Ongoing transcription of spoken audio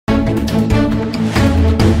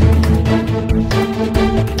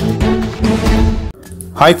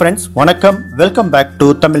Hi friends, வணக்கம். Welcome back to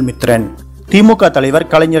Tamil Mithran. திமுக தலைவர்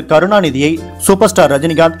கலைஞர் கருணாநிதியை சூப்பர் ஸ்டார்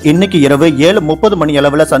ரஜினிகாந்த் இன்னைக்கு இரவு 7:30 மணி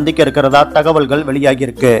அளவுல சந்திக்க இருக்கிறதா தகவல்கள் வெளியாகி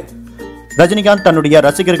இருக்கு. ரஜினிகாந்த் தன்னுடைய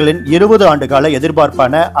ரசிகர்களின் 20 ஆண்டுகால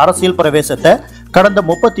எதிர்பார்ப்பான அரசியல் பிரவேசத்தை கடந்த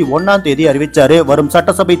 31ஆம் தேதி அறிவிச்சாரு. வரும்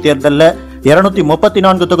சட்டசபை தேர்தலில்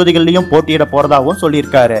 234 தொகுதிகளிலும் போட்டியிட போறதாகவும்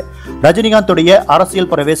சொல்லியிருக்காரு. ரஜினிகாந்துடைய அரசியல்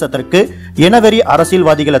பிரவேசத்திற்கு இனவெறி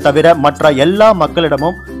அரசியல்வாதிகளை தவிர மற்ற எல்லா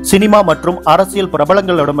மக்களிடமும் சினிமா மற்றும் அரசியல்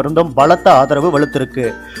பிரபலங்களிடமிருந்தும் பலத்த ஆதரவு வலுத்திருக்கு.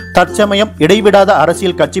 தற்சமயம் இடைவிடாத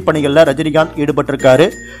அரசியல் கட்சி பணிகளில் ரஜினிகாந்த் ஈடுபட்டிருக்காரு.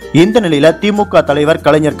 இந்த நிலையில திமுக தலைவர்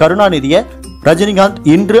கலைஞர் கருணாநிதியை ரஜினிகாந்த்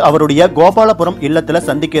இன்று அவருடைய கோபாலபுரம் இல்லத்துல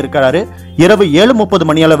சந்திக்க இருக்கிறாரு. இரவு 7:30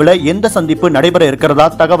 மணி அளவுல எந்த சந்திப்பு நடைபெற இருக்கிறதா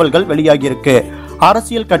தகவல்கள் வெளியாகி இருக்கு.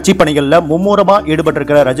 அரசியல் கட்சி பணிகள்ல மும்முரமா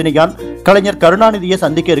ஈடுபட்டிருக்கிற ரஜினிகாந்த் கலைஞர் கருணாநிதியை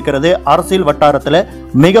சந்திக்க இருக்கிறது அரசியல் வட்டாரத்துல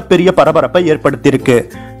மிகப்பெரிய பரபரப்பை ஏற்படுத்தியிருக்கு.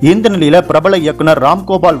 இந்த நிலையில பிரபல இயக்குனர்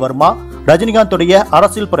ராம்கோபால் வர்மா ரஜினிகாந்துடைய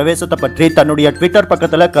அரசியல் பிரவேசத்தை பற்றி தன்னுடைய ட்விட்டர்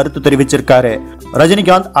பக்கத்துல கருத்து தெரிவிச்சிருக்காரு.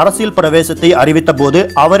 ரஜினிகாந்த் அரசியல் பிரவேசத்தை அறிவித்த போது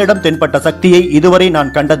அவரிடம் தென்பட்ட சக்தியை இதுவரை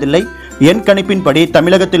நான் கண்டதில்லை. என் கணிப்பின்படி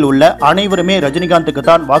தமிழகத்தில் உள்ள அனைவருமே ரஜினிகாந்துக்கு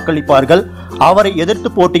தான் வாக்களிப்பார்கள். அவரை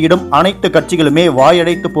எதிர்த்து போட்டியிடும் அனைத்து கட்சிகளுமே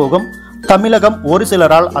வாயடைத்து போகும். தமிழகம் ஒரு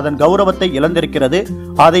சிலரால் அதன் கௌரவத்தை இழந்திருக்கிறது.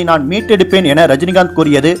 அதை நான் மீட்டெடுப்பேன் என ரஜினிகாந்த்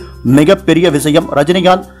கூறியது மிகப்பெரிய விஷயம்.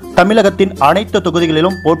 ரஜினிகாந்த் தமிழகத்தின் அனைத்து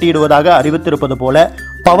தொகுதிகளிலும் போட்டியிடுவதாக அறிவித்திருப்பது போல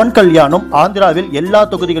பவன் கல்யாணும் ஆந்திராவில் எல்லா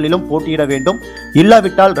தொகுதிகளிலும் போட்டியிட வேண்டும்.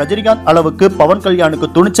 இல்லாவிட்டால் ரஜினிகாந்த் அளவுக்கு பவன் கல்யாணுக்கு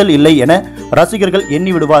துணிச்சல் இல்லை என ரசிகர்கள்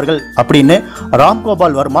எண்ணி விடுவார்கள் அப்படின்னு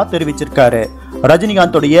ராம்கோபால் வர்மா தெரிவிச்சிருக்காரு.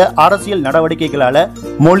 ரஜினிகாந்துடைய அரசியல் நடவடிக்கைகளால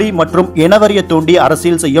மொழி மற்றும் இனவரிய தூண்டி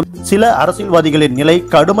அரசியல் செய்யும் சில அரசியல்வாதிகளின் நிலை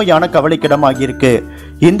கடுமையான கவலைக்கிடமாகியிருக்கு.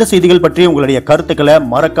 இந்த செய்திகள் பற்றி உங்களுடைய கருத்துக்களை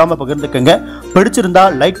மறக்காம பகிர்ந்துக்கங்க. பிடிச்சிருந்தா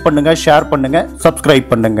லைக் பண்ணுங்க, ஷேர் பண்ணுங்க,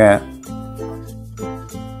 சப்ஸ்கிரைப் பண்ணுங்க.